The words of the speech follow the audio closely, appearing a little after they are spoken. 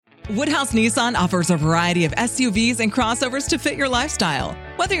Woodhouse Nissan offers a variety of SUVs and crossovers to fit your lifestyle.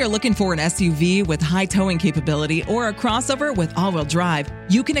 Whether you're looking for an SUV with high towing capability or a crossover with all-wheel drive,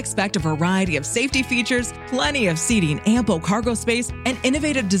 you can expect a variety of safety features, plenty of seating, ample cargo space, and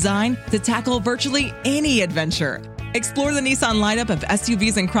innovative design to tackle virtually any adventure. Explore the Nissan lineup of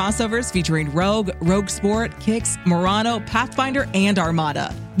SUVs and crossovers featuring Rogue, Rogue Sport, Kicks, Murano, Pathfinder, and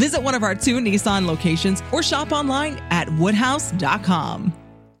Armada. Visit one of our 2 Nissan locations or shop online at woodhouse.com.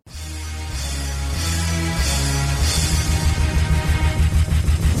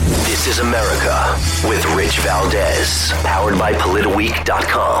 This is America with Rich Valdez, powered by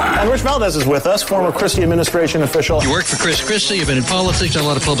PolitiWeek.com. And Rich Valdez is with us, former Christie administration official. You worked for Chris Christie, you've been in politics, done a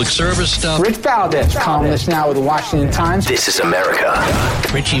lot of public service stuff. Rich Valdez, columnist now with the Washington Times. This is America.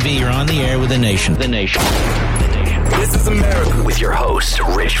 Richie V, you're on the air with The Nation. The Nation. This is America with your host,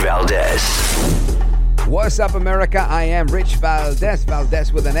 Rich Valdez. What's up, America? I am Rich Valdez.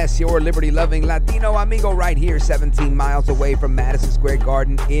 Valdez with an S, your liberty-loving Latino amigo right here, 17 miles away from Madison Square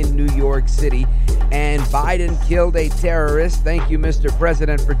Garden in New York City. And Biden killed a terrorist. Thank you, Mr.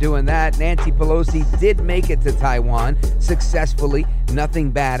 President, for doing that. Nancy Pelosi did make it to Taiwan successfully.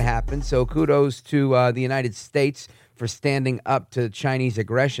 Nothing bad happened. So kudos to the United States for standing up to Chinese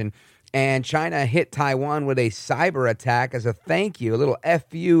aggression. And China hit Taiwan with a cyber attack as a thank you, a little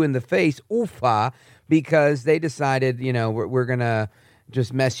F-U in the face, oofa, because they decided, we're going to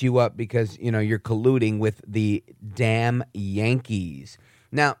just mess you up because, you're colluding with the damn Yankees.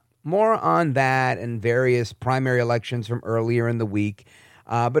 Now, more on that and various primary elections from earlier in the week.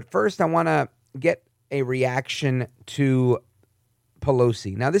 But first, I want to get a reaction to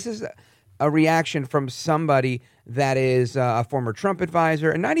Pelosi. Now, this is a reaction from somebody that is a former Trump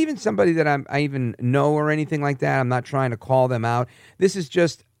advisor, and not even somebody that I even know or anything like that. I'm not trying to call them out. This is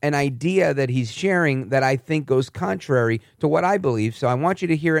just an idea that he's sharing that I think goes contrary to what I believe. So I want you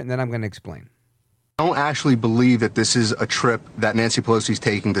to hear it, and then I'm going to explain. I don't actually believe that this is a trip that Nancy Pelosi is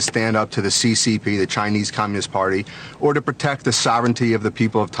taking to stand up to the CCP, the Chinese Communist Party, or to protect the sovereignty of the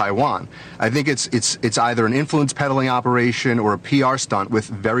people of Taiwan. I think it's either an influence peddling operation or a PR stunt with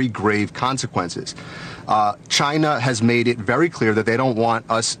very grave consequences. China has made it very clear that they don't want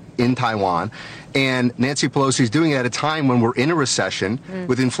us in Taiwan. And Nancy Pelosi is doing it at a time when we're in a recession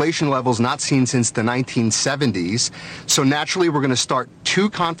with inflation levels not seen since the 1970s. So naturally, we're going to start 2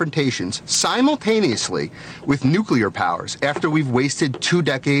 confrontations simultaneously with nuclear powers after we've wasted 2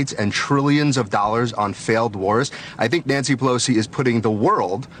 decades and trillions of dollars on failed wars. I think Nancy Pelosi is putting the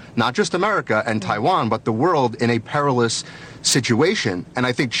world, not just America and Taiwan, but the world in a perilous situation. And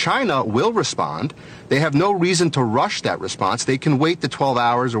I think China will respond. They have no reason to rush that response. They can wait the 12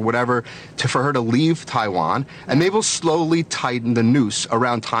 hours or whatever for her to leave Taiwan, and they will slowly tighten the noose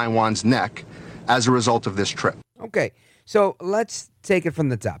around Taiwan's neck as a result of this trip. Okay, so let's take it from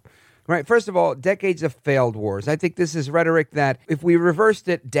the top. Right. First of all, decades of failed wars. I think this is rhetoric that, if we reversed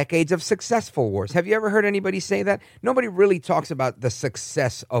it, decades of successful wars. Have you ever heard anybody say that? Nobody really talks about the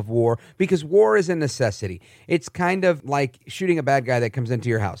success of war because war is a necessity. It's kind of like shooting a bad guy that comes into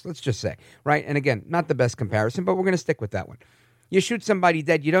your house, let's just say. Right. And again, not the best comparison, but we're going to stick with that one. You shoot somebody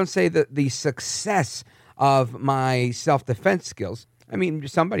dead. You don't say that the success of my self-defense skills. I mean,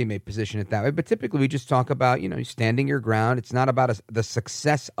 somebody may position it that way, but typically we just talk about, standing your ground. It's not about the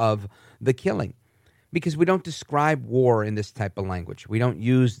success of the killing, because we don't describe war in this type of language. We don't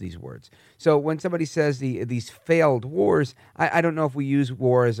use these words. So when somebody says these failed wars, I don't know if we use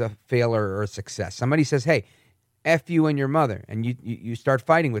war as a failure or a success. Somebody says, hey, F you and your mother, and you start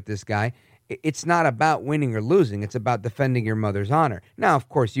fighting with this guy. It's not about winning or losing. It's about defending your mother's honor. Now, of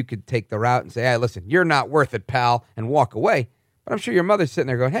course, you could take the route and say, hey, listen, you're not worth it, pal, and walk away. But I'm sure your mother's sitting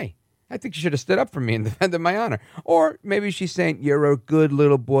there going, hey, I think you should have stood up for me and defended my honor. Or maybe she's saying, you're a good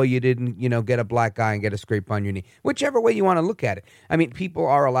little boy. You didn't, get a black eye and get a scrape on your knee. Whichever way you want to look at it. I mean, people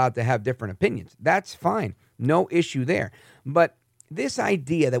are allowed to have different opinions. That's fine. No issue there. But this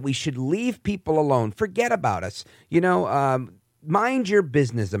idea that we should leave people alone, forget about us, mind your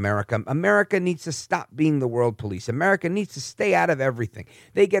business, America. America needs to stop being the world police. America needs to stay out of everything.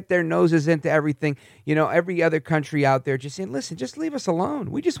 They get their noses into everything. Every other country out there just saying, listen, just leave us alone.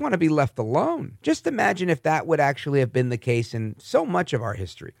 We just want to be left alone. Just imagine if that would actually have been the case in so much of our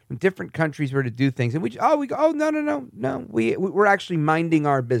history. When different countries were to do things and no. We're actually minding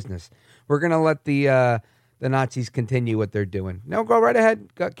our business. We're going to let the Nazis continue what they're doing. No, go right ahead.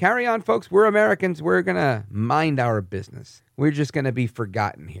 Carry on, folks. We're Americans. We're going to mind our business. We're just going to be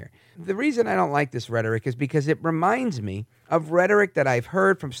forgotten here. The reason I don't like this rhetoric is because it reminds me of rhetoric that I've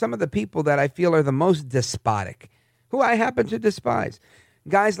heard from some of the people that I feel are the most despotic, who I happen to despise.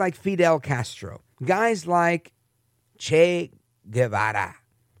 Guys like Fidel Castro. Guys like Che Guevara.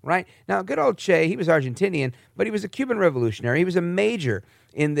 right? Now, good old Che, he was Argentinian, but he was a Cuban revolutionary. He was a major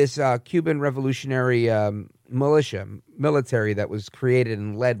in this Cuban revolutionary military that was created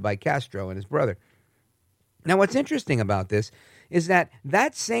and led by Castro and his brother. Now, what's interesting about this is that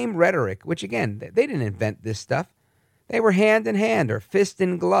same rhetoric, which again, they didn't invent this stuff. They were hand in hand or fist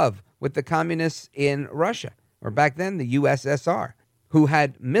in glove with the communists in Russia, or back then the USSR, who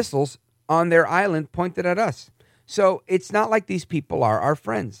had missiles on their island pointed at us. So it's not like these people are our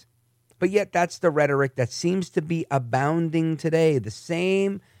friends. But yet that's the rhetoric that seems to be abounding today. The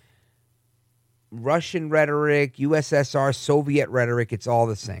same Russian rhetoric, USSR, Soviet rhetoric, it's all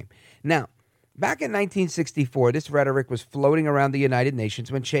the same. Now, back in 1964, this rhetoric was floating around the United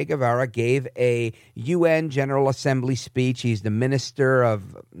Nations when Che Guevara gave a UN General Assembly speech. He's the minister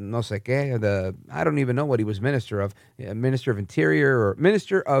of no sé qué, I don't even know what he was minister of, Minister of Interior or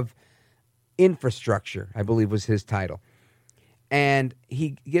Minister of Infrastructure, I believe was his title. And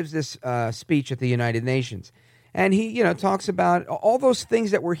he gives this speech at the United Nations. And he, talks about all those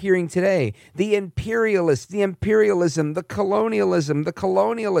things that we're hearing today. The imperialists, the imperialism, the colonialism, the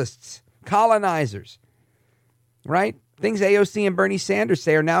colonialists, colonizers, right? Things AOC and Bernie Sanders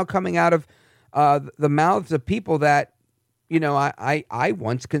say are now coming out of the mouths of people that, I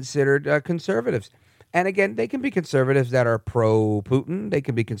once considered conservatives. And again, they can be conservatives that are pro-Putin. They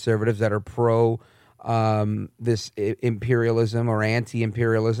can be conservatives that are pro this imperialism or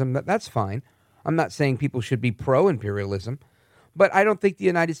anti-imperialism. That's fine. I'm not saying people should be pro-imperialism, but I don't think the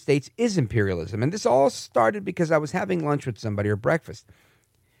United States is imperialism. And this all started because I was having lunch with somebody or breakfast.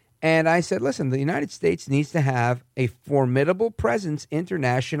 And I said, listen, the United States needs to have a formidable presence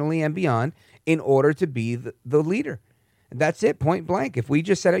internationally and beyond in order to be the leader. That's it, point blank. If we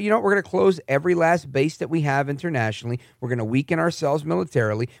just said, we're going to close every last base that we have internationally, we're going to weaken ourselves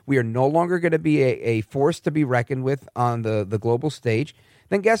militarily, we are no longer going to be a force to be reckoned with on the global stage,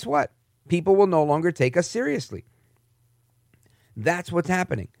 then guess what? People will no longer take us seriously. That's what's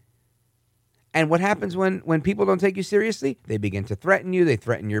happening. And what happens when people don't take you seriously? They begin to threaten you. They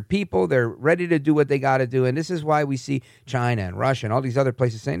threaten your people. They're ready to do what they got to do. And this is why we see China and Russia and all these other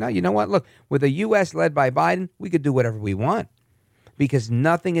places saying, no, you know what? Look, with a U.S. led by Biden, we could do whatever we want because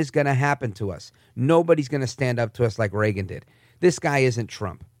nothing is going to happen to us. Nobody's going to stand up to us like Reagan did. This guy isn't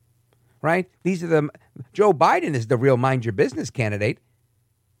Trump, right? Joe Biden is the real mind your business candidate.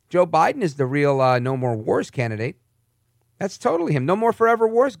 Joe Biden is the real no more wars candidate. That's totally him. No more forever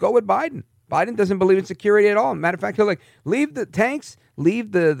wars. Go with Biden. Biden doesn't believe in security at all. Matter of fact, he'll leave the tanks,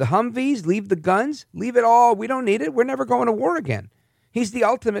 leave the Humvees, leave the guns, leave it all. We don't need it. We're never going to war again. He's the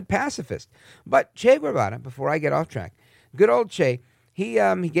ultimate pacifist. But Che Guevara, before I get off track, good old Che, he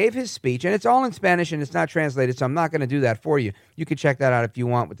gave his speech, and it's all in Spanish and it's not translated, so I'm not going to do that for you. You can check that out if you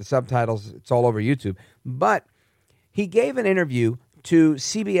want with the subtitles. It's all over YouTube. But he gave an interview to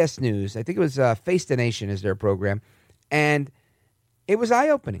CBS News. I think it was Face the Nation is their program. And it was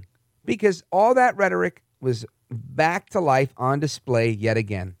eye-opening. Because all that rhetoric was back to life on display yet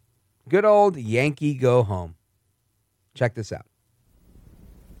again. Good old Yankee go home. Check this out.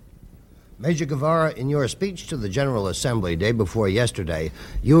 Major Guevara, in your speech to the General Assembly day before yesterday,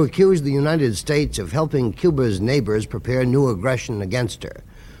 you accused the United States of helping Cuba's neighbors prepare new aggression against her.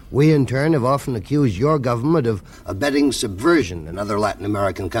 We, in turn, have often accused your government of abetting subversion in other Latin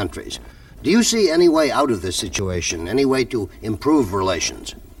American countries. Do you see any way out of this situation, any way to improve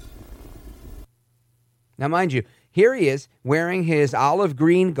relations? Now, mind you, here he is wearing his olive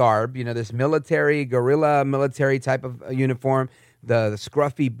green garb, this military, guerrilla military type of uniform, the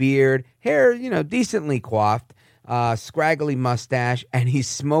scruffy beard, hair, decently coiffed, scraggly mustache, and he's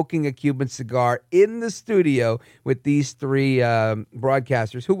smoking a Cuban cigar in the studio with these three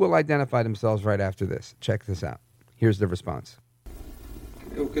broadcasters who will identify themselves right after this. Check this out. Here's the response.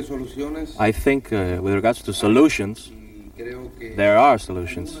 I think with regards to solutions, there are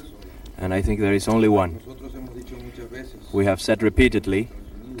solutions. And I think there is only one. We have said repeatedly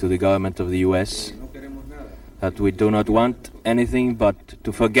to the government of the U.S. that we do not want anything but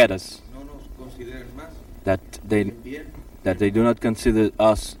to forget us, that they do not consider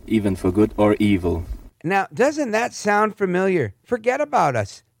us even for good or evil. Now, doesn't that sound familiar? Forget about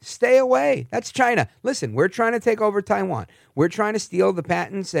us. Stay away. That's China. Listen, we're trying to take over Taiwan. We're trying to steal the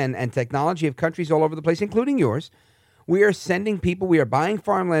patents and technology of countries all over the place, including yours. We are sending people. We are buying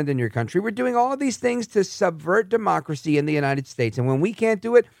farmland in your country. We're doing all of these things to subvert democracy in the United States. And when we can't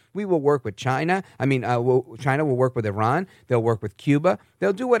do it, we will work with China. China will work with Iran. They'll work with Cuba.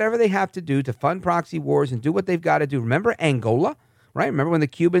 They'll do whatever they have to do to fund proxy wars and do what they've got to do. Remember Angola, right? Remember when the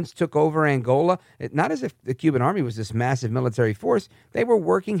Cubans took over Angola? Not as if the Cuban army was this massive military force. They were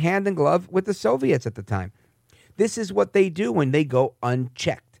working hand in glove with the Soviets at the time. This is what they do when they go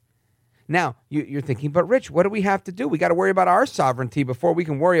unchecked. Now, you're thinking, but Rich, what do we have to do? We got to worry about our sovereignty before we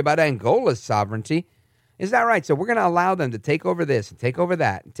can worry about Angola's sovereignty. Is that right? So we're going to allow them to take over this and take over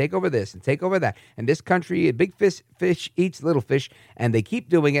that and take over this and take over that. And this country, a big fish eats little fish, and they keep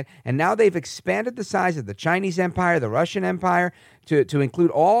doing it. And now they've expanded the size of the Chinese empire, the Russian empire, to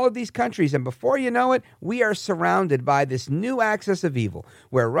include all of these countries. And before you know it, we are surrounded by this new axis of evil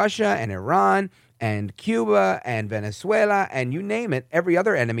where Russia and Iran and Cuba and Venezuela and you name it, every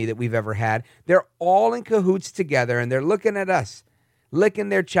other enemy that we've ever had, they're all in cahoots together, and they're looking at us, licking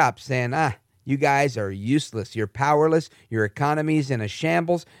their chops, saying, you guys are useless. You're powerless. Your economy's in a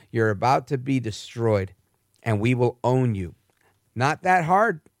shambles. You're about to be destroyed, and we will own you. Not that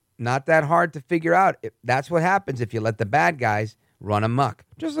hard. Not that hard to figure out. That's what happens if you let the bad guys run amok.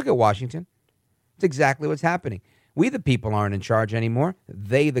 Just look at Washington. It's exactly what's happening. We, the people, aren't in charge anymore.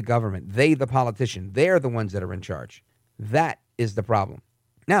 They, the government. They, the politician. They're the ones that are in charge. That is the problem.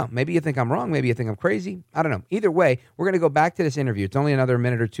 Now, maybe you think I'm wrong. Maybe you think I'm crazy. I don't know. Either way, we're going to go back to this interview. It's only another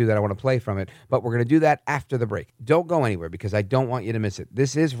minute or two that I want to play from it, but we're going to do that after the break. Don't go anywhere because I don't want you to miss it.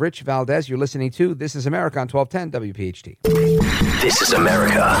 This is Rich Valdez. You're listening to This is America on 1210 WPHT. This is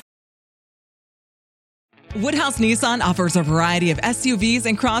America. Woodhouse Nissan offers a variety of SUVs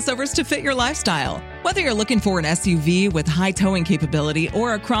and crossovers to fit your lifestyle. Whether you're looking for an SUV with high towing capability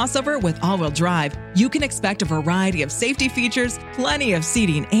or a crossover with all-wheel drive, you can expect a variety of safety features, plenty of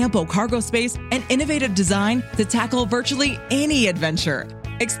seating, ample cargo space, and innovative design to tackle virtually any adventure.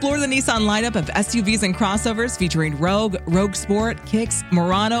 Explore the Nissan lineup of SUVs and crossovers featuring Rogue, Rogue Sport, Kicks,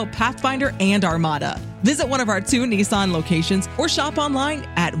 Murano, Pathfinder, and Armada. Visit one of our 2 Nissan locations or shop online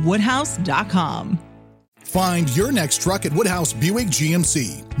at woodhouse.com. Find your next truck at Woodhouse Buick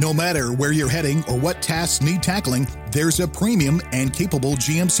GMC. No matter where you're heading or what tasks need tackling, there's a premium and capable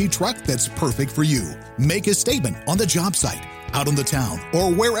GMC truck that's perfect for you. Make a statement on the job site, out on the town, or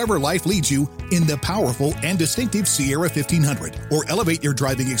wherever life leads you in the powerful and distinctive Sierra 1500, or elevate your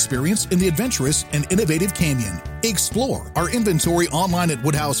driving experience in the adventurous and innovative Canyon. Explore our inventory online at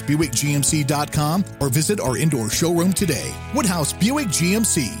WoodhouseBuickGMC.com or visit our indoor showroom today. Woodhouse Buick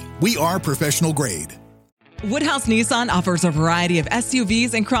GMC. We are professional grade. Woodhouse Nissan offers a variety of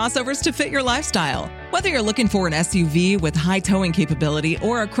SUVs and crossovers to fit your lifestyle. Whether you're looking for an SUV with high towing capability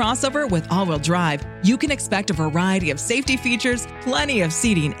or a crossover with all-wheel drive, you can expect a variety of safety features, plenty of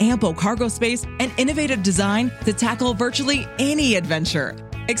seating, ample cargo space, and innovative design to tackle virtually any adventure.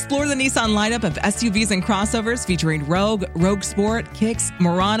 Explore the Nissan lineup of SUVs and crossovers featuring Rogue, Rogue Sport, Kicks,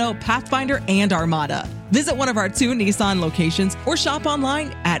 Murano, Pathfinder, and Armada. Visit one of our 2 Nissan locations or shop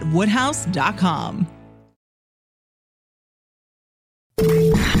online at woodhouse.com.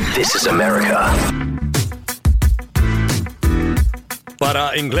 This is America.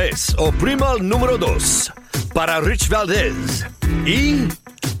 Para inglés, oprima el número 2. Para Rich Valdez. Y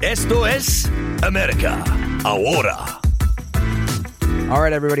esto es America Ahora. All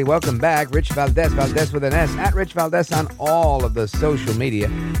right, everybody, welcome back. Rich Valdez, Valdez with an S, at Rich Valdez on all of the social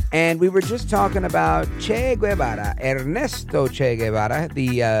media. And we were just talking about Che Guevara, Ernesto Che Guevara,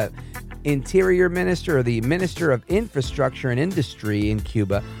 the Interior Minister or the Minister of Infrastructure and Industry in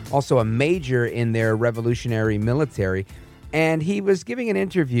Cuba, also a major in their revolutionary military. And he was giving an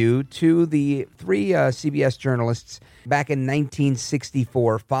interview to the 3 CBS journalists back in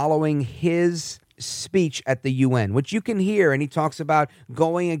 1964 following his speech at the UN, which you can hear, and he talks about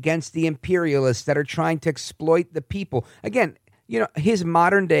going against the imperialists that are trying to exploit the people. Again, you know, his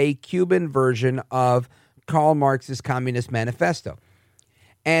modern-day Cuban version of Karl Marx's Communist Manifesto.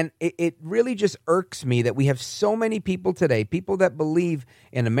 And it really just irks me that we have so many people today, people that believe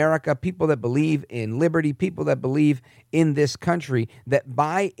in America, people that believe in liberty, people that believe in this country, that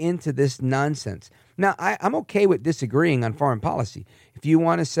buy into this nonsense. Now, I'm okay with disagreeing on foreign policy. If you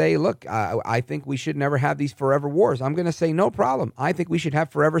want to say, look, I think we should never have these forever wars, I'm going to say no problem. I think we should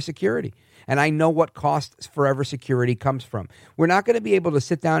have forever security. And I know what cost forever security comes from. We're not going to be able to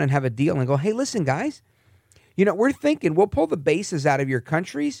sit down and have a deal and go, hey, listen, guys. You know, we're thinking we'll pull the bases out of your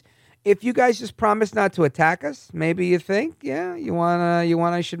countries if you guys just promise not to attack us. Maybe you think, yeah, you want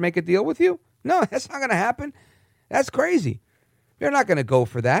I should make a deal with you? No, that's not going to happen. That's crazy. They're not going to go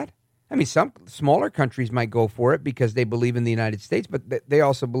for that. I mean, some smaller countries might go for it because they believe in the United States, but they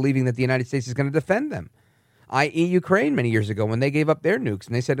also believing that the United States is going to defend them. I.e. Ukraine many years ago when they gave up their nukes,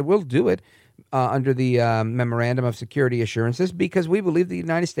 and they said, we'll do it under the Memorandum of Security Assurances because we believe the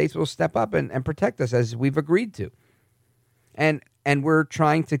United States will step up and protect us as we've agreed to. And we're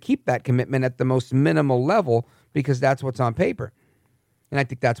trying to keep that commitment at the most minimal level because that's what's on paper. And I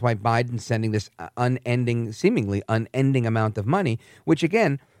think that's why Biden's sending this seemingly unending amount of money, which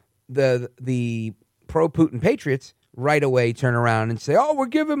again, the pro-Putin patriots right away turn around and say, "Oh, we're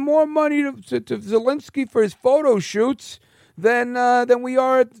giving more money to Zelensky for his photo shoots than we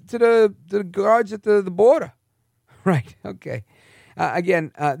are to the guards at the border." Right? Okay.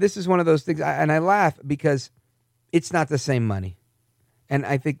 Again, this is one of those things, and I laugh because it's not the same money, and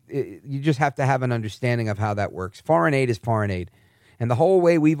I think you just have to have an understanding of how that works. Foreign aid is foreign aid. And the whole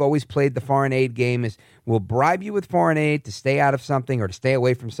way we've always played the foreign aid game is we'll bribe you with foreign aid to stay out of something or to stay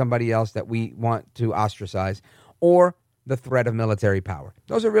away from somebody else that we want to ostracize, or the threat of military power.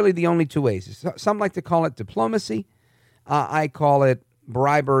 Those are really the only two ways. Some like to call it diplomacy. I call it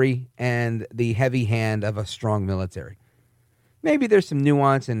bribery and the heavy hand of a strong military. Maybe there's some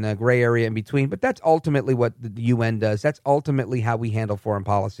nuance and a gray area in between, but that's ultimately what the UN does. That's ultimately how we handle foreign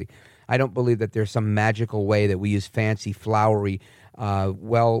policy. I don't believe that there's some magical way that we use fancy, flowery,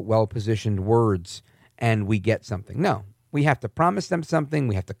 well-positioned words and we get something. No, we have to promise them something.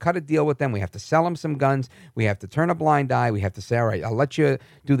 We have to cut a deal with them. We have to sell them some guns. We have to turn a blind eye. We have to say, all right, I'll let you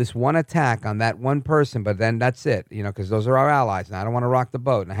do this one attack on that one person, but then that's it, because those are our allies, and I don't want to rock the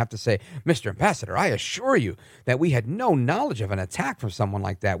boat. And I have to say, Mr. Ambassador, I assure you that we had no knowledge of an attack from someone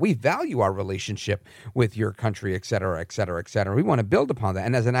like that. We value our relationship with your country, et cetera, et cetera, et cetera. We want to build upon that,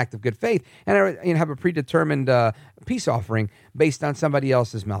 and as an act of good faith, and have a predetermined peace offering based on somebody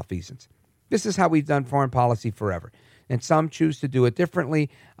else's malfeasance. This is how we've done foreign policy forever. And some choose to do it differently,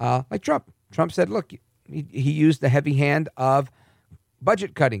 like Trump. Trump said, look, he used the heavy hand of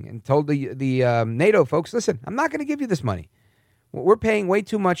budget cutting and told the NATO folks, listen, I'm not going to give you this money. We're paying way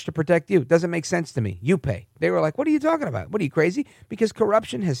too much to protect you. It doesn't make sense to me. You pay. They were like, what are you talking about? What are you, crazy? Because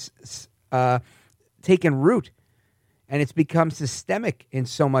corruption has taken root. And it's become systemic in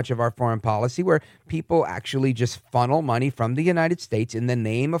so much of our foreign policy where people actually just funnel money from the United States in the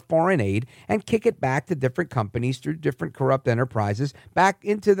name of foreign aid and kick it back to different companies through different corrupt enterprises, back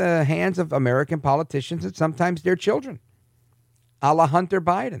into the hands of American politicians and sometimes their children, a la Hunter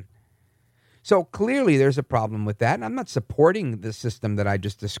Biden. So clearly there's a problem with that. And I'm not supporting the system that I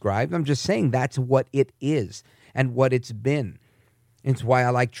just described. I'm just saying that's what it is and what it's been. It's why I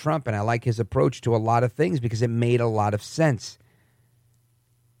like Trump and I like his approach to a lot of things because it made a lot of sense.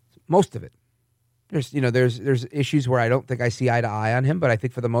 Most of it. There's issues where I don't think I see eye to eye on him, but I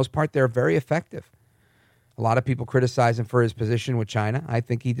think for the most part they're very effective. A lot of people criticize him for his position with China. I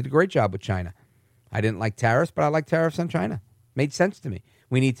think he did a great job with China. I didn't like tariffs, but I like tariffs on China. Made sense to me.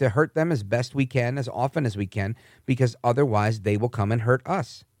 We need to hurt them as best we can, as often as we can, because otherwise they will come and hurt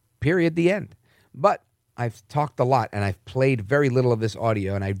us. Period. The end. But I've talked a lot, and I've played very little of this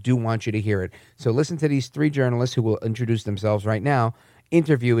audio, and I do want you to hear it. So listen to these three journalists who will introduce themselves right now,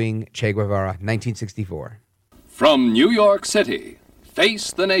 interviewing Che Guevara, 1964. From New York City,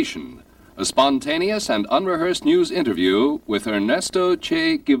 Face the Nation, a spontaneous and unrehearsed news interview with Ernesto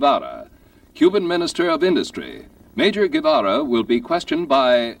Che Guevara, Cuban Minister of Industry. Major Guevara will be questioned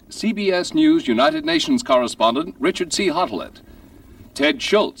by CBS News United Nations correspondent Richard C. Hottelet, Ted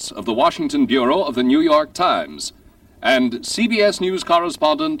Schultz of the Washington Bureau of the New York Times, and CBS News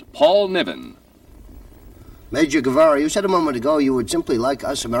correspondent Paul Niven. Major Guevara, you said a moment ago you would simply like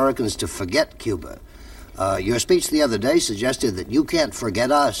us Americans to forget Cuba. Your speech the other day suggested that you can't forget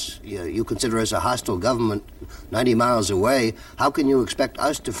us. You consider us a hostile government 90 miles away. How can you expect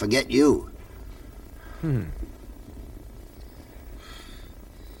us to forget you?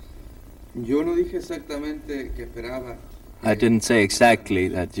 Yo no dije exactamente que esperaba. I didn't say exactly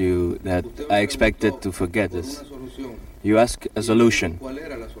that I expected to forget us. You asked a solution,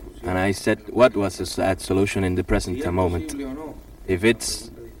 and I said what was that solution in the present moment. If it's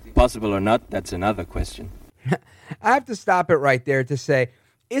possible or not, that's another question. I have to stop it right there to say,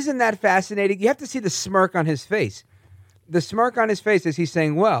 isn't that fascinating? You have to see the smirk on his face. The smirk on his face is he's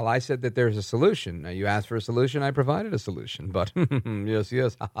saying, well, I said that there's a solution. Now, you asked for a solution, I provided a solution. But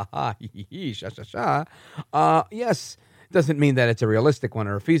yes, ha ha ha, hee hee, sha sha sha. Yes. Doesn't mean that it's a realistic one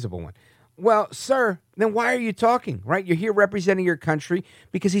or a feasible one. Well, sir, then why are you talking, right? You're here representing your country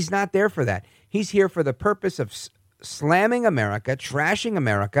because he's not there for that. He's here for the purpose of slamming America, trashing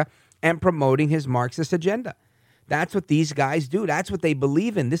America, and promoting his Marxist agenda. That's what these guys do. That's what they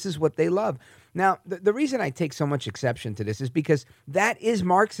believe in. This is what they love. Now, the reason I take so much exception to this is because that is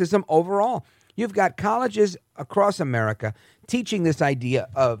Marxism overall. You've got colleges across America teaching this idea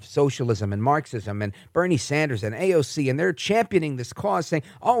of socialism and Marxism, and Bernie Sanders and AOC, and they're championing this cause saying,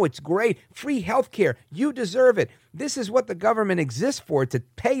 oh, it's great, free health care, you deserve it. This is what the government exists for, to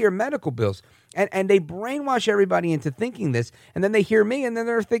pay your medical bills. And they brainwash everybody into thinking this, and then they hear me, and then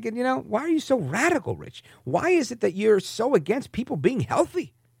they're thinking, why are you so radical, Rich? Why is it that you're so against people being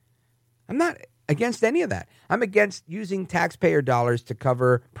healthy? I'm not against any of that. I'm against using taxpayer dollars to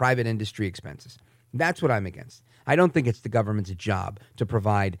cover private industry expenses. That's what I'm against. I don't think it's the government's job to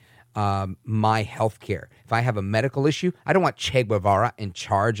provide my health care. If I have a medical issue, I don't want Che Guevara in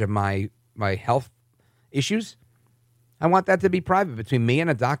charge of my health issues. I want that to be private between me and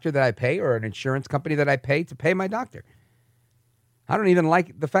a doctor that I pay or an insurance company that I pay to pay my doctor. I don't even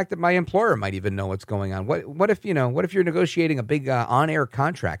like the fact that my employer might even know what's going on. What if you're negotiating a big on-air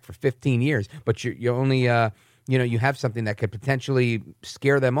contract for 15 years, but you only you have something that could potentially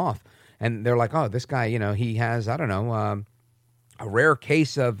scare them off, and they're like, oh, this guy, he has, I don't know, a rare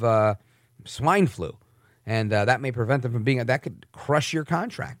case of swine flu, and that may prevent them from that could crush your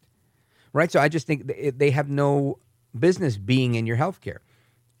contract, right? So I just think they have no business being in your health care,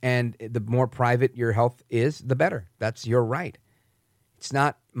 and the more private your health is, the better. That's your right. It's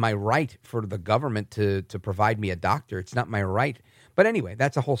not my right for the government to provide me a doctor. It's not my right. But anyway,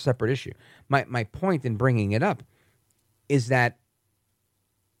 that's a whole separate issue. My point in bringing it up is that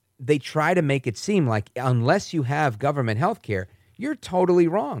they try to make it seem like unless you have government health care, you're totally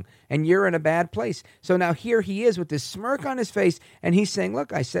wrong and you're in a bad place. So now here he is with this smirk on his face, and he's saying,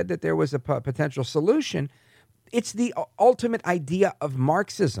 look, I said that there was a potential solution. It's the ultimate idea of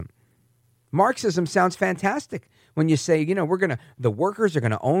Marxism. Marxism sounds fantastic when you say, the workers are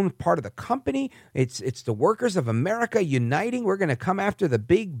going to own part of the company. It's the workers of America uniting. We're going to come after the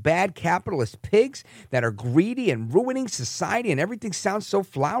big, bad capitalist pigs that are greedy and ruining society, and everything sounds so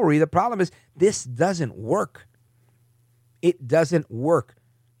flowery. The problem is this doesn't work. It doesn't work.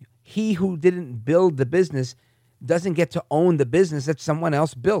 He who didn't build the business doesn't get to own the business that someone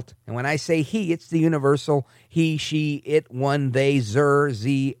else built. And when I say he, it's the universal he, she, it, one, they, zer,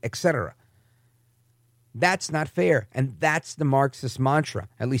 ze, etc. That's not fair, and that's the Marxist mantra,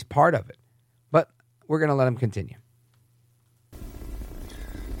 at least part of it. But we're going to let him continue.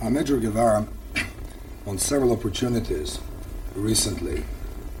 Major Guevara, on several opportunities recently,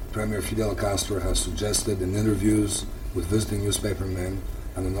 Premier Fidel Castro has suggested in interviews with visiting newspapermen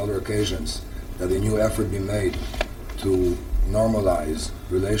and on other occasions that a new effort be made to normalize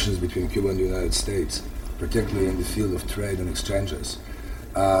relations between Cuba and the United States, particularly in the field of trade and exchanges.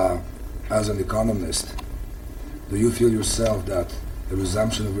 As an economist, do you feel yourself that a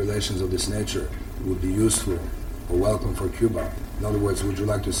resumption of relations of this nature would be useful or welcome for Cuba? In other words, would you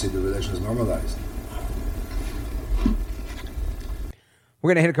like to see the relations normalized? We're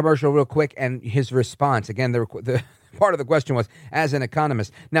going to hit a commercial real quick, and his response, again, the part of the question was, as an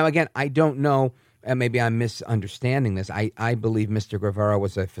economist. Now, again, I don't know, and maybe I'm misunderstanding this. I believe Mr. Guevara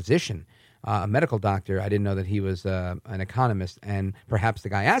was a physician, a medical doctor. I didn't know that he was an economist, and perhaps the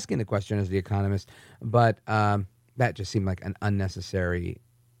guy asking the question is the economist, but that just seemed like an unnecessary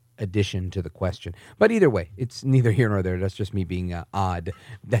addition to the question. But either way, it's neither here nor there. That's just me being odd.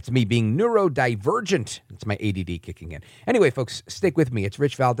 That's me being neurodivergent. It's my ADD kicking in. Anyway, folks, stick with me. It's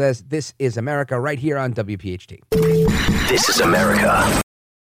Rich Valdez. This is America right here on WPHT. This is America.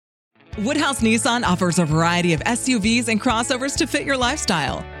 Woodhouse Nissan offers a variety of SUVs and crossovers to fit your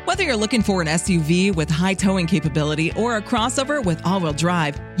lifestyle. Whether you're looking for an SUV with high towing capability or a crossover with all-wheel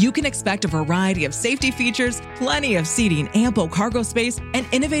drive, you can expect a variety of safety features, plenty of seating, ample cargo space, and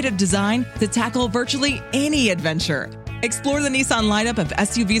innovative design to tackle virtually any adventure. Explore the Nissan lineup of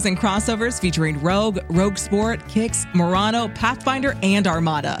SUVs and crossovers featuring Rogue, Rogue Sport, Kicks, Murano, Pathfinder, and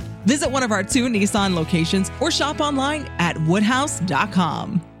Armada. Visit one of our 2 Nissan locations or shop online at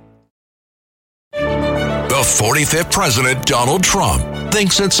woodhouse.com. The 45th President, Donald Trump,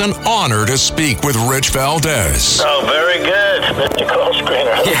 thinks it's an honor to speak with Rich Valdez. Oh, very good, Mr. Call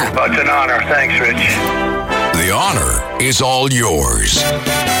Screener. Yeah. Oh, it's an honor. Thanks, Rich. The honor is all yours.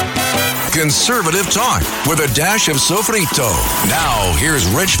 Conservative talk with a dash of sofrito. Now, here's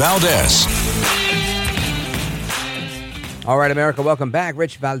Rich Valdez. All right, America, welcome back.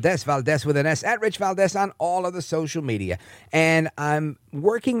 Rich Valdez, Valdez with an S, at Rich Valdez on all of the social media. And I'm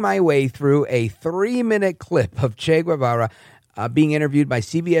working my way through a 3-minute clip of Che Guevara being interviewed by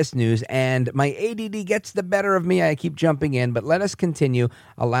CBS News, and my ADD gets the better of me. I keep jumping in, but let us continue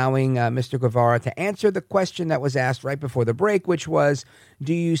allowing Mr. Guevara to answer the question that was asked right before the break, which was,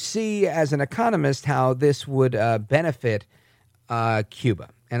 do you see, as an economist, how this would benefit Cuba?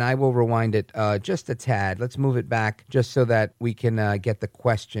 And I will rewind it just a tad. Let's move it back just so that we can get the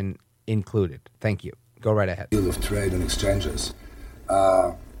question included. Thank you. Go right ahead. Field of trade and exchanges.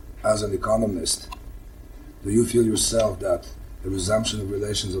 As an economist, do you feel yourself that a resumption of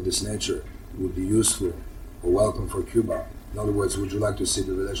relations of this nature would be useful or welcome for Cuba? In other words, would you like to see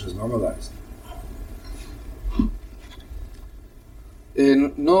the relations normalized?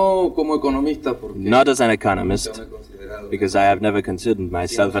 Not as an economist, because I have never considered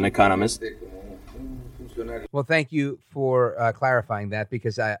myself an economist. Well, thank you for clarifying that,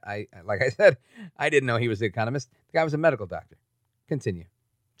 because I, like I said, I didn't know he was an economist. The guy was a medical doctor. Continue.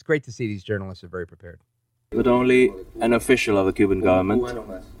 It's great to see these journalists are very prepared. But only an official of the Cuban government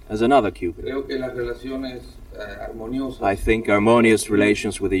as another Cuban. I think harmonious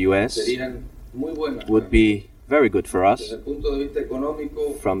relations with the U.S. would be very good for us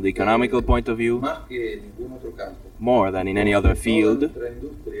from the economical point of view, more than in any other field,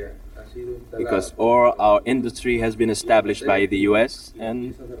 because all our industry has been established by the U.S.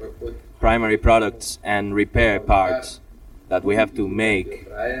 and primary products and repair parts that we have to make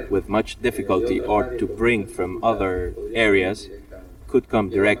with much difficulty or to bring from other areas could come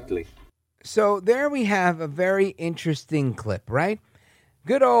directly. So there we have a very interesting clip, right?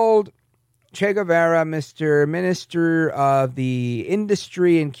 Good old Che Guevara, Mr. Minister of the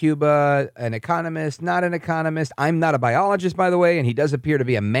Industry in Cuba, an economist, not an economist. I'm not a biologist, by the way, and he does appear to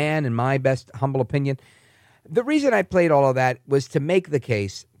be a man, in my best humble opinion. The reason I played all of that was to make the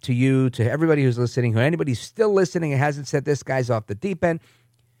case to you, to everybody who's listening, who anybody who's still listening and hasn't said this guy's off the deep end,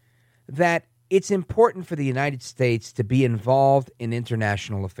 that it's important for the United States to be involved in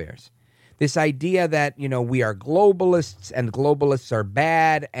international affairs. This idea that, we are globalists and globalists are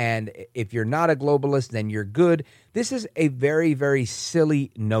bad, and if you're not a globalist, then you're good. This is a very, very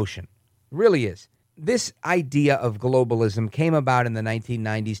silly notion. It really is. This idea of globalism came about in the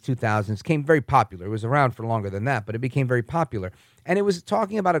 1990s, 2000s, came very popular. It was around for longer than that, but it became very popular. And it was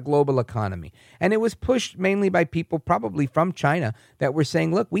talking about a global economy. And it was pushed mainly by people probably from China that were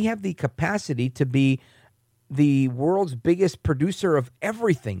saying, look, we have the capacity to be the world's biggest producer of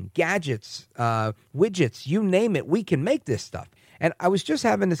everything, gadgets, widgets, you name it, we can make this stuff. And I was just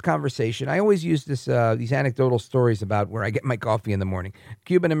having this conversation. I always use these anecdotal stories about where I get my coffee in the morning.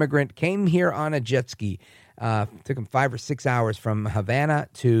 Cuban immigrant came here on a jet ski. Took him 5 or 6 hours from Havana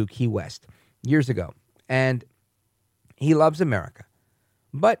to Key West years ago. And he loves America.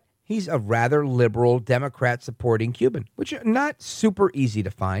 But he's a rather liberal, Democrat-supporting Cuban, which are not super easy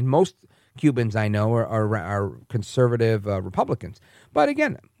to find. Most Cubans I know are conservative Republicans. But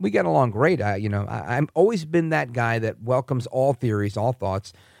again, we get along great. I've always been that guy that welcomes all theories, all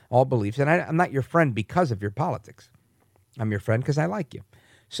thoughts, all beliefs. And I'm not your friend because of your politics. I'm your friend because I like you.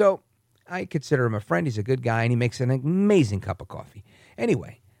 So I consider him a friend. He's a good guy, and he makes an amazing cup of coffee.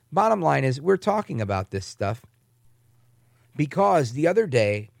 Anyway, bottom line is we're talking about this stuff because the other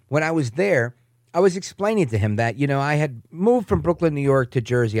day when I was there, I was explaining to him that, I had moved from Brooklyn, New York to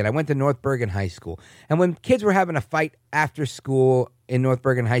Jersey, and I went to North Bergen High School. And when kids were having a fight after school in North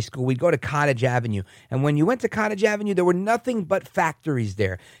Bergen High School, we'd go to Cottage Avenue. And when you went to Cottage Avenue, there were nothing but factories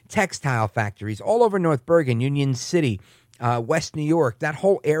there, textile factories all over North Bergen, Union City, West New York. That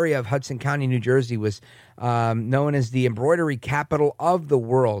whole area of Hudson County, New Jersey was known as the embroidery capital of the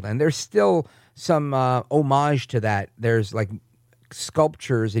world. And there's still some homage to that. There's like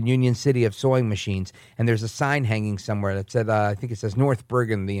sculptures in Union City of sewing machines, and there's a sign hanging somewhere that said, I think it says North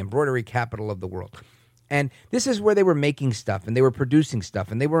Bergen, the embroidery capital of the world. And this is where they were making stuff, and they were producing stuff,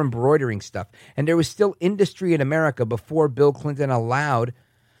 and they were embroidering stuff. And there was still industry in America before Bill Clinton allowed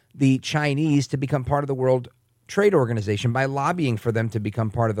the Chinese to become part of the World Trade Organization by lobbying for them to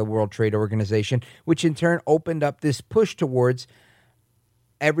become part of the World Trade Organization, which in turn opened up this push towards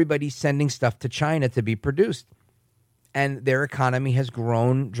everybody sending stuff to China to be produced. And their economy has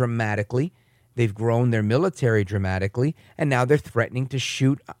grown dramatically. They've grown their military dramatically. And now they're threatening to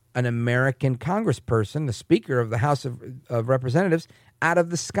shoot an American congressperson, the Speaker of the House of Representatives, out of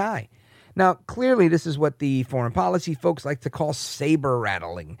the sky. Now, clearly, this is what the foreign policy folks like to call saber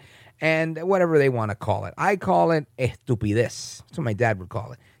rattling and whatever they want to call it. I call it estupidez. That's what my dad would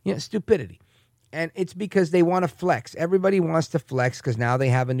call it. Stupidity. And it's because they want to flex. Everybody wants to flex because now they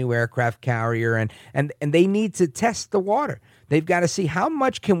have a new aircraft carrier and they need to test the water. They've got to see how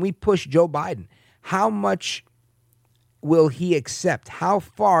much can we push Joe Biden? How much will he accept? How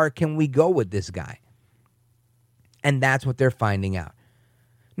far can we go with this guy? And that's what they're finding out.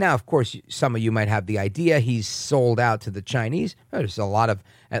 Now, of course, some of you might have the idea he's sold out to the Chinese. There's a lot of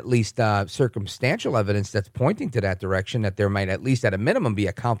at least circumstantial evidence that's pointing to that direction, that there might at least at a minimum be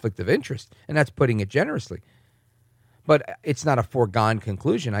a conflict of interest, and that's putting it generously. But it's not a foregone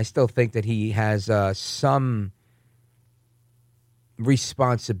conclusion. I still think that he has some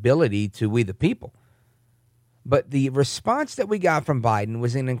responsibility to we the people. But the response that we got from Biden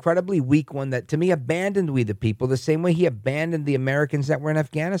was an incredibly weak one that, to me, abandoned we the people the same way he abandoned the Americans that were in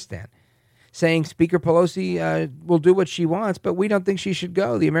Afghanistan, saying Speaker Pelosi will do what she wants, but we don't think she should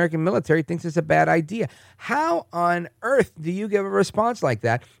go. The American military thinks it's a bad idea. How on earth do you give a response like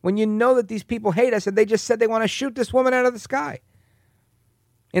that when you know that these people hate us and they just said they want to shoot this woman out of the sky?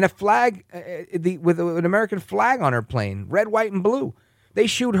 in a flag, with an American flag on her plane, red, white, and blue. They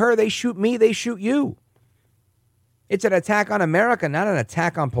shoot her, they shoot me, they shoot you. It's an attack on America, not an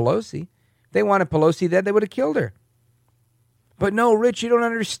attack on Pelosi. If they wanted Pelosi dead, they would have killed her. But no, Rich, you don't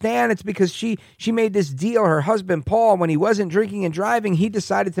understand. It's because she made this deal. Her husband, Paul, when he wasn't drinking and driving, he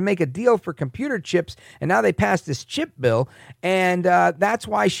decided to make a deal for computer chips, and now they passed this chip bill, and that's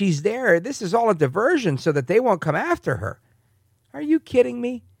why she's there. This is all a diversion so that they won't come after her. Are you kidding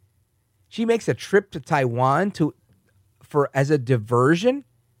me? She makes a trip to Taiwan as a diversion?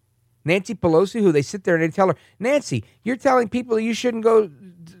 Nancy Pelosi, who they sit there and they tell her, Nancy, you're telling people you shouldn't go,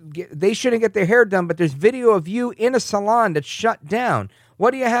 they shouldn't get their hair done, but there's video of you in a salon that's shut down. What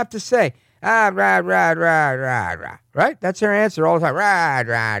do you have to say? Right? That's her answer all the time.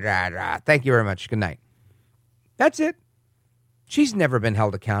 Right. Thank you very much. Good night. That's it. She's never been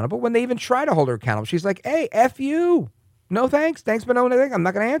held accountable. When they even try to hold her accountable, she's like, hey, F you. No thanks. Thanks, but no thanks. I'm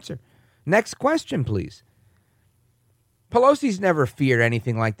not going to answer. Next question, please. Pelosi's never feared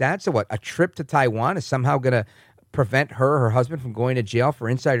anything like that. So what, a trip to Taiwan is somehow going to prevent her husband from going to jail for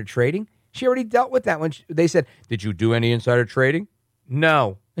insider trading? She already dealt with that when they said, did you do any insider trading?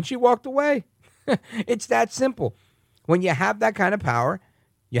 No. And she walked away. It's that simple. When you have that kind of power,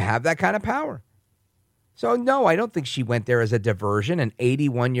 you have that kind of power. So no, I don't think she went there as a diversion. An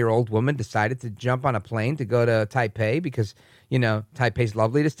 81-year-old woman decided to jump on a plane to go to Taipei because, Taipei's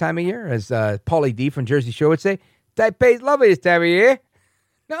lovely this time of year. As Paulie D from Jersey Shore would say, Taipei's lovely this time of year.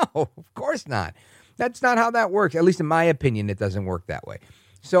 No, of course not. That's not how that works. At least in my opinion, it doesn't work that way.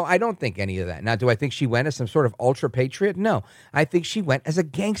 So I don't think any of that. Now, do I think she went as some sort of ultra patriot? No. I think she went as a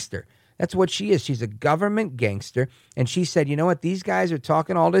gangster. That's what she is. She's a government gangster. And she said, you know what? These guys are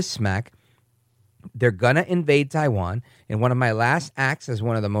talking all this smack. They're going to invade Taiwan. And one of my last acts as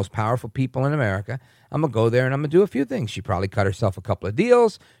one of the most powerful people in America, I'm going to go there and I'm going to do a few things. She probably cut herself a couple of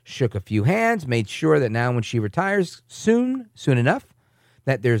deals, shook a few hands, made sure that now when she retires soon enough,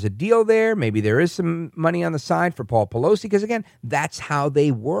 that there's a deal there. Maybe there is some money on the side for Paul Pelosi. Because again, that's how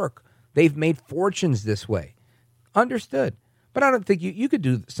they work. They've made fortunes this way. Understood. But I don't think you could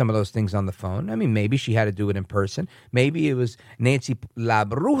do some of those things on the phone. I mean, maybe she had to do it in person. Maybe it was Nancy La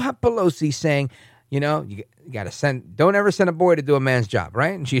Bruja Pelosi saying, you got to don't ever send a boy to do a man's job,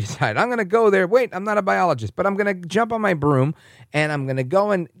 right? And she decided, I'm going to go there. Wait, I'm not a biologist, but I'm going to jump on my broom and I'm going to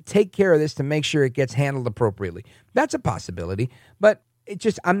go and take care of this to make sure it gets handled appropriately. That's a possibility, but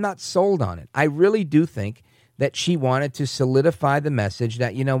I'm not sold on it. I really do think that she wanted to solidify the message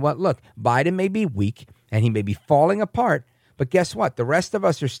that, you know what, look, Biden may be weak and he may be falling apart, but guess what? The rest of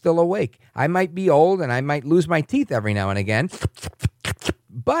us are still awake. I might be old and I might lose my teeth every now and again,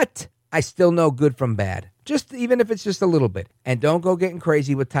 but I still know good from bad, even if it's just a little bit. And don't go getting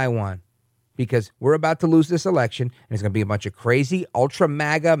crazy with Taiwan because we're about to lose this election and there's going to be a bunch of crazy ultra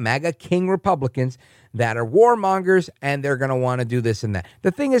MAGA king Republicans that are warmongers and they're going to want to do this and that.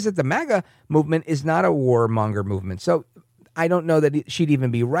 The thing is that the MAGA movement is not a warmonger movement. So I don't know that she'd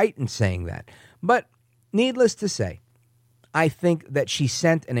even be right in saying that. But needless to say, I think that she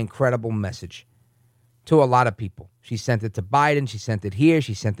sent an incredible message to a lot of people. She sent it to Biden. She sent it here.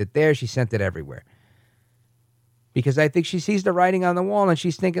 She sent it there. She sent it everywhere. Because I think she sees the writing on the wall and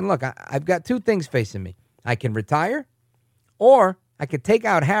she's thinking, look, I've got two things facing me. I can retire or I could take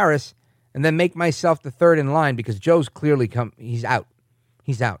out Harris and then make myself the third in line because Joe's clearly he's out.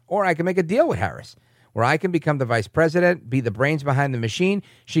 He's out. Or I can make a deal with Harris where I can become the vice president, be the brains behind the machine.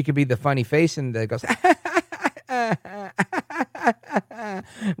 She could be the funny face and that goes,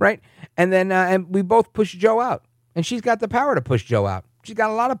 right? And then and we both push Joe out. And she's got the power to push Joe out. She's got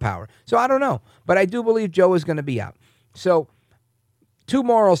a lot of power. So I don't know. But I do believe Joe is going to be out. So two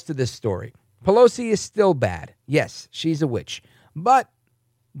morals to this story. Pelosi is still bad. Yes, she's a witch. But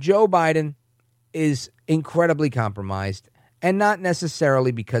Joe Biden is incredibly compromised. And not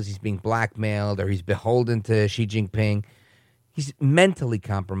necessarily because he's being blackmailed or he's beholden to Xi Jinping. He's mentally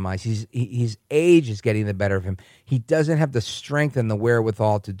compromised. His age is getting the better of him. He doesn't have the strength and the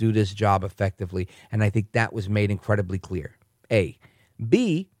wherewithal to do this job effectively. And I think that was made incredibly clear. A.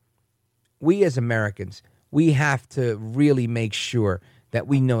 B, we as Americans, we have to really make sure that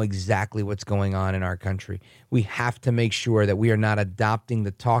we know exactly what's going on in our country. We have to make sure that we are not adopting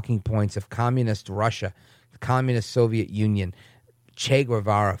the talking points of communist Russia, the communist Soviet Union, Che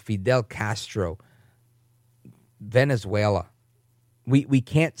Guevara, Fidel Castro, Venezuela. We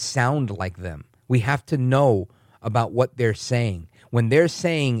can't sound like them. We have to know about what they're saying. When they're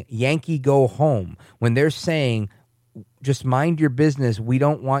saying, Yankee go home, when they're saying, just mind your business, we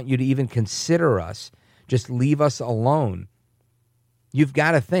don't want you to even consider us, just leave us alone. You've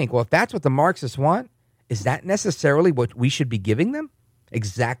got to think, well, if that's what the Marxists want, is that necessarily what we should be giving them?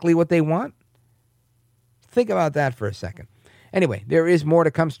 exactly what they want? Think about that for a second. Anyway, there is more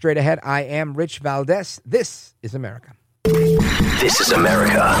to come straight ahead. I am Rich Valdez. This is America. This is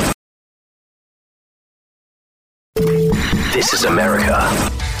America. This is America.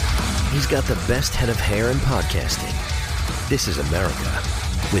 He's got the best head of hair in podcasting. This is America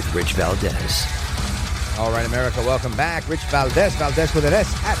with Rich Valdez. All right, America, welcome back. Rich Valdez, Valdez with an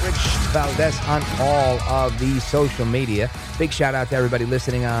S, at Rich Valdez on all of the social media. Big shout out to everybody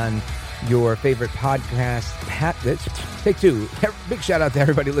listening on your favorite podcast. Take two. Big shout out to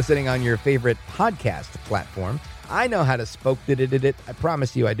everybody listening on your favorite podcast platform. I know how to spoke it. I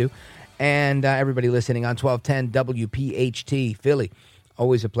promise you I do. And everybody listening on 1210 WPHT Philly.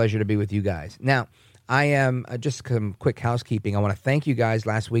 Always a pleasure to be with you guys. Now, I am just some quick housekeeping. I want to thank you guys.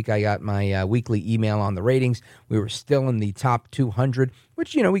 Last week I got my weekly email on the ratings. We were still in the top 200,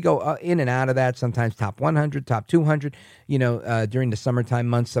 which, we go in and out of that. Sometimes top 100, top 200. During the summertime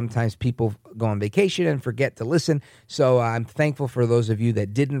months, sometimes people go on vacation and forget to listen. So I'm thankful for those of you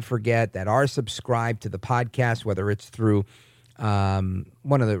that didn't forget, that are subscribed to the podcast, whether it's through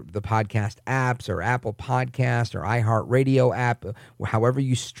one of the podcast apps or Apple Podcast or iHeartRadio app, however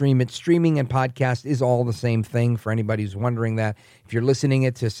you stream it. Streaming and podcast is all the same thing for anybody who's wondering that. If you're listening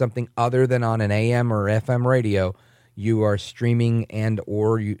it to something other than on an AM or FM radio, you are streaming and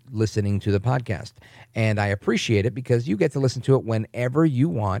or you listening to the podcast. And I appreciate it because you get to listen to it whenever you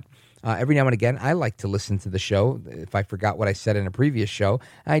want. Every now and again, I like to listen to the show. If I forgot what I said in a previous show,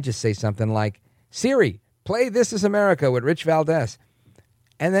 I just say something like, Siri, play This is America with Rich Valdez.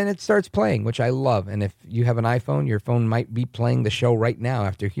 And then it starts playing, which I love. And if you have an iPhone, your phone might be playing the show right now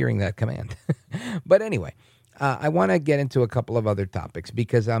after hearing that command. But anyway, I want to get into a couple of other topics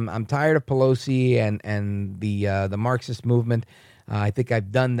because I'm tired of Pelosi and the Marxist movement. I think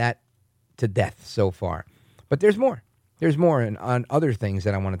I've done that to death so far. But there's more. There's more on other things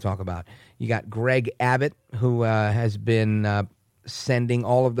that I want to talk about. You got Greg Abbott, who has been sending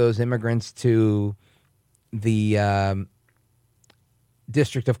all of those immigrants to the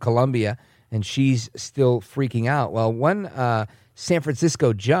District of Columbia, and she's still freaking out. Well, one San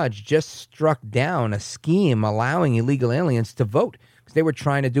Francisco judge just struck down a scheme allowing illegal aliens to vote because they were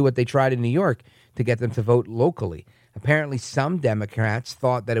trying to do what they tried in New York to get them to vote locally. Apparently, some Democrats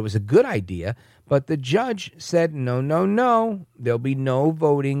thought that it was a good idea, but the judge said, no, there'll be no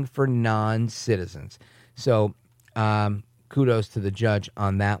voting for non-citizens. So kudos to the judge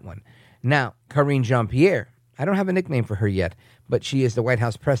on that one. Now, Karine Jean-Pierre, I don't have a nickname for her yet, but she is the White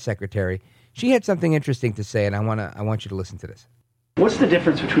House press secretary. She had something interesting to say, and I want you to listen to this. What's the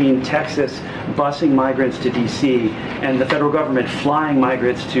difference between Texas busing migrants to D.C. and the federal government flying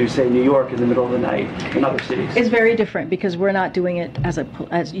migrants to, say, New York in the middle of the night in other cities? It's very different because we're not doing it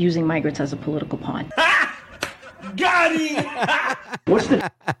as using migrants as a political pawn. Got him! What's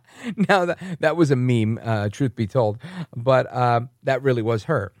the... Now, that was a meme, truth be told, but that really was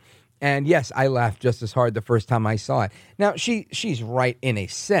her. And yes, I laughed just as hard the first time I saw it. Now, she's right in a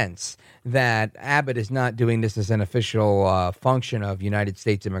sense that Abbott is not doing this as an official function of United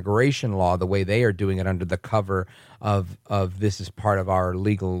States immigration law the way they are doing it under the cover of this is part of our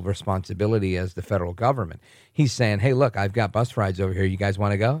legal responsibility as the federal government. He's saying, hey, look, I've got bus rides over here. You guys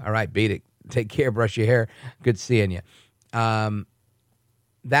want to go? All right, beat it. Take care, brush your hair. Good seeing you.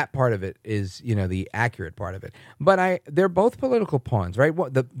 That part of it is, the accurate part of it. But they're both political pawns, right?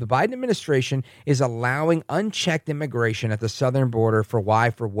 The Biden administration is allowing unchecked immigration at the southern border for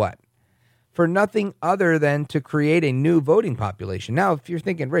why? For what? For nothing other than to create a new voting population. Now, if you're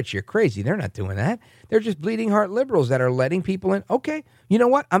thinking, Rich, you're crazy. They're not doing that. They're just bleeding heart liberals that are letting people in. Okay, you know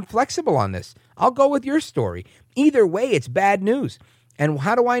what? I'm flexible on this. I'll go with your story. Either way, it's bad news. And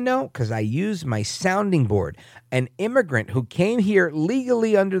how do I know? Because I use my sounding board. An immigrant who came here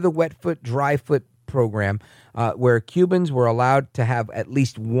legally under the wet foot, dry foot program, where Cubans were allowed to have at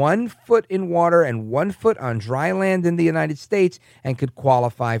least 1 foot in water and 1 foot on dry land in the United States and could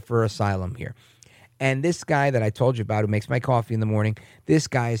qualify for asylum here. And this guy that I told you about who makes my coffee in the morning, this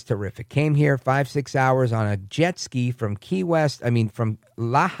guy is terrific. Came here 5-6 hours on a jet ski from from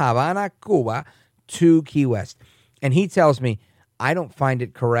La Habana, Cuba to Key West. And he tells me, I don't find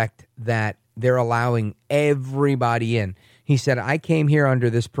it correct that they're allowing everybody in. He said, I came here under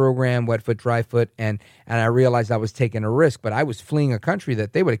this program, Wet Foot, Dry Foot, and I realized I was taking a risk, but I was fleeing a country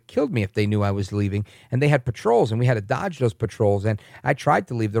that they would have killed me if they knew I was leaving. And they had patrols, and we had to dodge those patrols, and I tried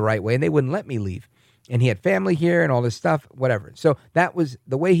to leave the right way, and they wouldn't let me leave. And he had family here and all this stuff, whatever. So that was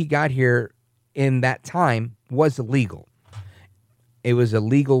the way he got here in that time was illegal. It was a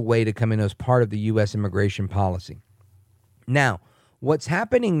legal way to come in as part of the U.S. immigration policy. Now, what's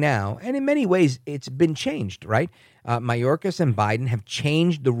happening now, and in many ways it's been changed, right? Mayorkas and Biden have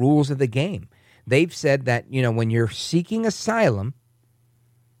changed the rules of the game. They've said that, when you're seeking asylum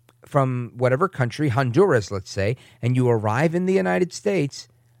from whatever country, Honduras, let's say, and you arrive in the United States,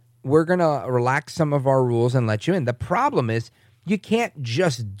 we're going to relax some of our rules and let you in. The problem is you can't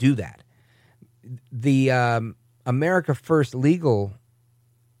just do that. The America First Legal,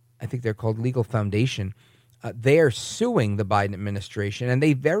 I think they're called Legal Foundation, they are suing the Biden administration, and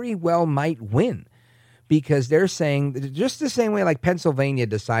they very well might win, because they're saying, just the same way like Pennsylvania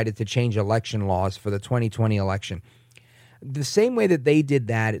decided to change election laws for the 2020 election, the same way that they did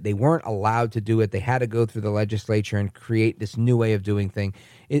that, they weren't allowed to do it. They had to go through the legislature and create this new way of doing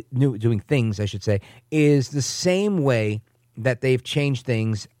things, I should say, is the same way that they've changed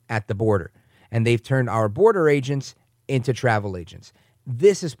things at the border. And they've turned our border agents into travel agents.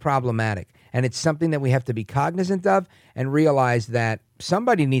 This is problematic. And it's something that we have to be cognizant of and realize that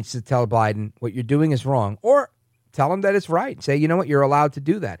somebody needs to tell Biden what you're doing is wrong, or tell him that it's right. Say, you know what, you're allowed to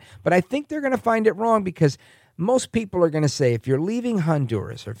do that. But I think they're going to find it wrong, because most people are going to say, if you're leaving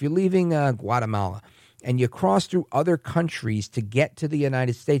Honduras or if you're leaving Guatemala and you cross through other countries to get to the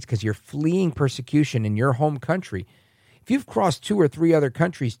United States because you're fleeing persecution in your home country, if you've crossed 2 or 3 other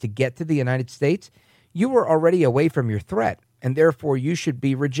countries to get to the United States, you were already away from your threat, and therefore you should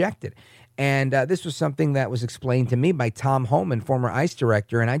be rejected. And this was something that was explained to me by Tom Homan, former ICE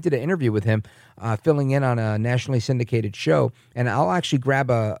director, and I did an interview with him filling in on a nationally syndicated show, and I'll actually grab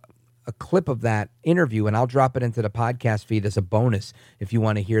a clip of that interview, and I'll drop it into the podcast feed as a bonus. If you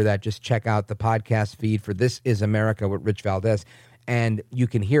want to hear that, just check out the podcast feed for This Is America with Rich Valdez, and you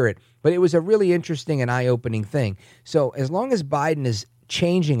can hear it. But it was a really interesting and eye-opening thing. So as long as Biden is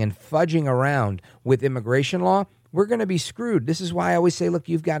changing and fudging around with immigration law, we're going to be screwed. This is why I always say, look,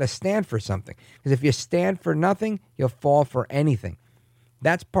 you've got to stand for something. Because if you stand for nothing, you'll fall for anything.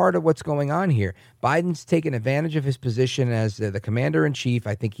 That's part of what's going on here. Biden's taken advantage of his position as the commander-in-chief.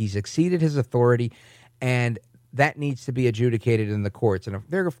 I think he's exceeded his authority, and that needs to be adjudicated in the courts. And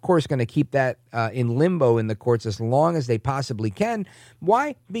they're, of course, going to keep that in limbo in the courts as long as they possibly can.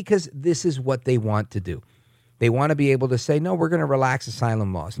 Why? Because this is what they want to do. They want to be able to say, no, we're going to relax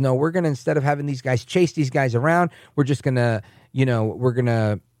asylum laws. No, we're going to, instead of having these guys chase these guys around, we're just going to, we're going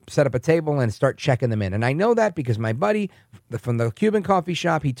to set up a table and start checking them in. And I know that because my buddy from the Cuban coffee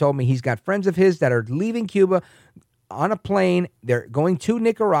shop, he told me he's got friends of his that are leaving Cuba on a plane. They're going to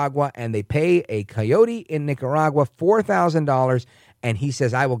Nicaragua, and they pay a coyote in Nicaragua $4,000. And he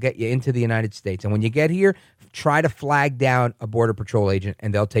says, I will get you into the United States. And when you get here, try to flag down a Border Patrol agent,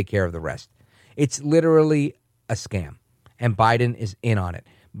 and they'll take care of the rest. It's literally a scam, and Biden is in on it.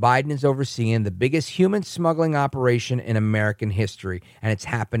 Biden is overseeing the biggest human smuggling operation in American history, and it's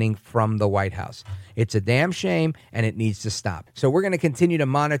happening from the White House. It's a damn shame, and it needs to stop. So we're going to continue to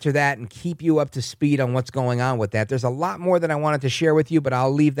monitor that and keep you up to speed on what's going on with that. There's a lot more that I wanted to share with you, but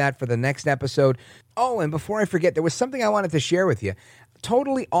I'll leave that for the next episode. Oh, and before I forget, there was something I wanted to share with you.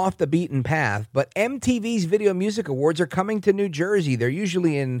 Totally off the beaten path, but MTV's Video Music Awards are coming to New Jersey. They're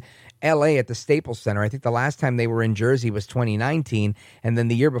usually in L.A. at the Staples Center. I think the last time they were in Jersey was 2019, and then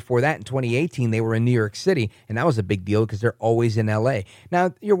the year before that, in 2018, they were in New York City, and that was a big deal because they're always in L.A.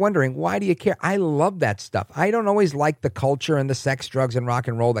 Now, you're wondering, why do you care? I love that stuff. I don't always like the culture and the sex, drugs, and rock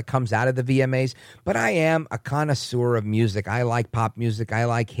and roll that comes out of the VMAs, but I am a connoisseur of music. I like pop music. I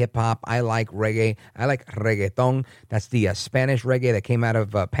like hip-hop. I like reggae. I like reggaeton. That's the Spanish reggae that came out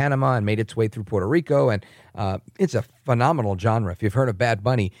of Panama and made its way through Puerto Rico, and it's a phenomenal genre. If you've heard of Bad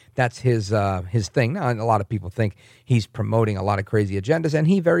Bunny, that's his thing. Now, a lot of people think he's promoting a lot of crazy agendas, and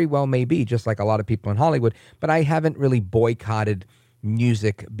he very well may be, just like a lot of people in Hollywood, but I haven't really boycotted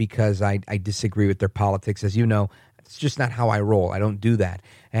music because I disagree with their politics. As you know, it's just not how I roll. I don't do that.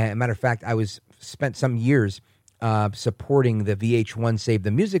 As a matter of fact, I spent some years supporting the VH1 Save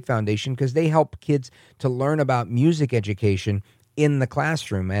the Music Foundation because they help kids to learn about music education in the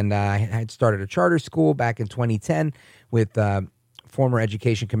classroom. And I had started a charter school back in 2010 with former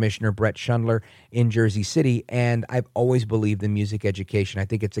Education Commissioner Brett Schundler in Jersey City, and I've always believed in music education. I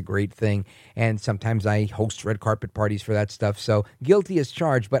think it's a great thing, and sometimes I host red carpet parties for that stuff, so guilty as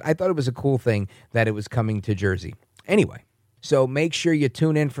charged, but I thought it was a cool thing that it was coming to Jersey. Anyway, so make sure you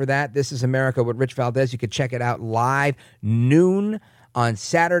tune in for that. This is America with Rich Valdez. You can check it out live, noon on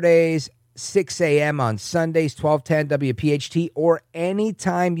Saturdays, 6 a.m. on Sundays, 1210 WPHT, or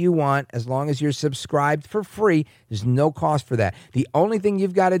anytime you want, as long as you're subscribed for free. There's no cost for that. The only thing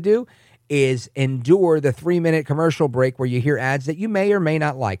you've got to do is endure the 3-minute commercial break where you hear ads that you may or may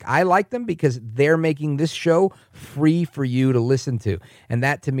not like. I like them because they're making this show free for you to listen to, and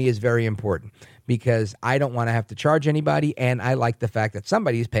that to me is very important. because I don't want to have to charge anybody, and I like the fact that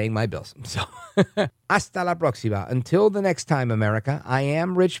somebody's paying my bills. So, hasta la próxima. Until the next time, America, I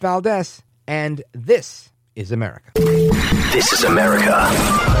am Rich Valdez, and this is America. This is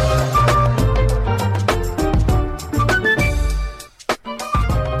America.